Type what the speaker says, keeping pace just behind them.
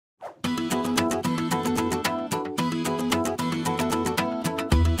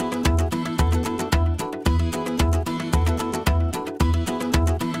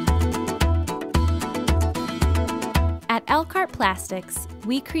Elkhart Plastics,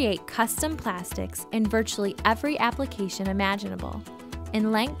 we create custom plastics in virtually every application imaginable,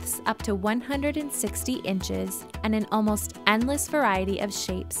 in lengths up to 160 inches and in almost endless variety of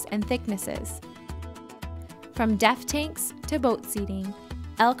shapes and thicknesses. From DEF tanks to boat seating,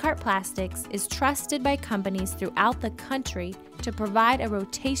 Elkhart Plastics is trusted by companies throughout the country to provide a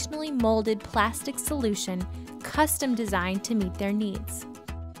rotationally molded plastic solution custom designed to meet their needs.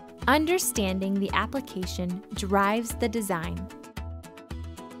 Understanding the application drives the design.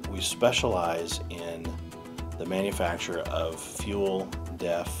 We specialize in the manufacture of fuel,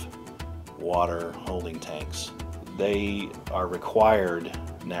 DEF, water holding tanks. They are required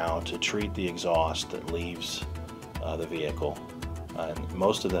now to treat the exhaust that leaves the vehicle. And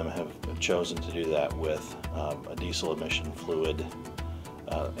most of them have chosen to do that with a diesel emission fluid.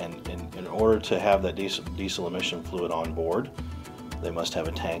 And in order to have that diesel emission fluid on board, they must have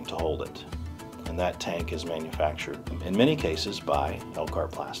a tank to hold it. And that tank is manufactured, in many cases, by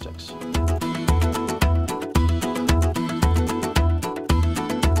Elkhart Plastics.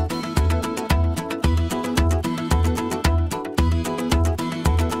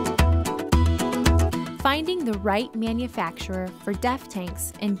 Finding the right manufacturer for DEF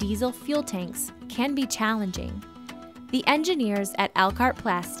tanks and diesel fuel tanks can be challenging. The engineers at Elkhart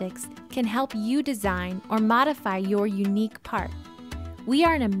Plastics can help you design or modify your unique part. We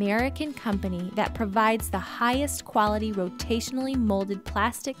are an American company that provides the highest quality rotationally molded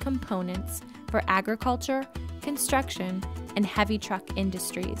plastic components for agriculture, construction, and heavy truck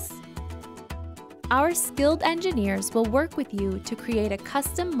industries. Our skilled engineers will work with you to create a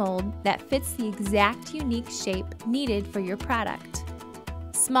custom mold that fits the exact unique shape needed for your product.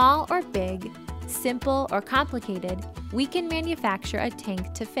 Small or big, simple or complicated, we can manufacture a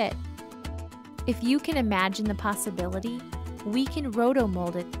tank to fit. If you can imagine the possibility, we can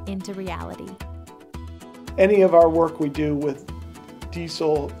rotomold it into reality. Any of our work we do with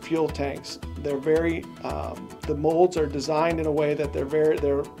diesel fuel tanks, they're very, the molds are designed in a way that they're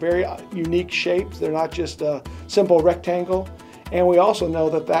very unique shapes. They're not just a simple rectangle. And we also know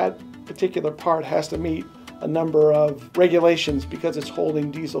that that particular part has to meet a number of regulations because it's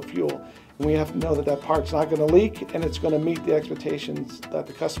holding diesel fuel. And we have to know that that part's not going to leak and it's going to meet the expectations that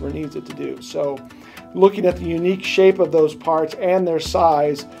the customer needs it to do. So looking at the unique shape of those parts and their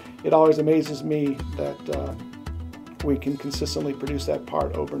size, it always amazes me that we can consistently produce that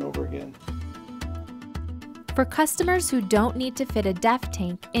part over and over again. For customers who don't need to fit a DEF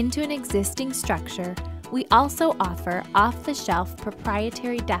tank into an existing structure, we also offer off-the-shelf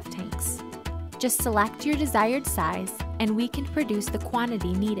proprietary DEF tanks. Just select your desired size and we can produce the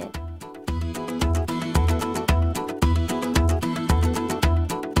quantity needed.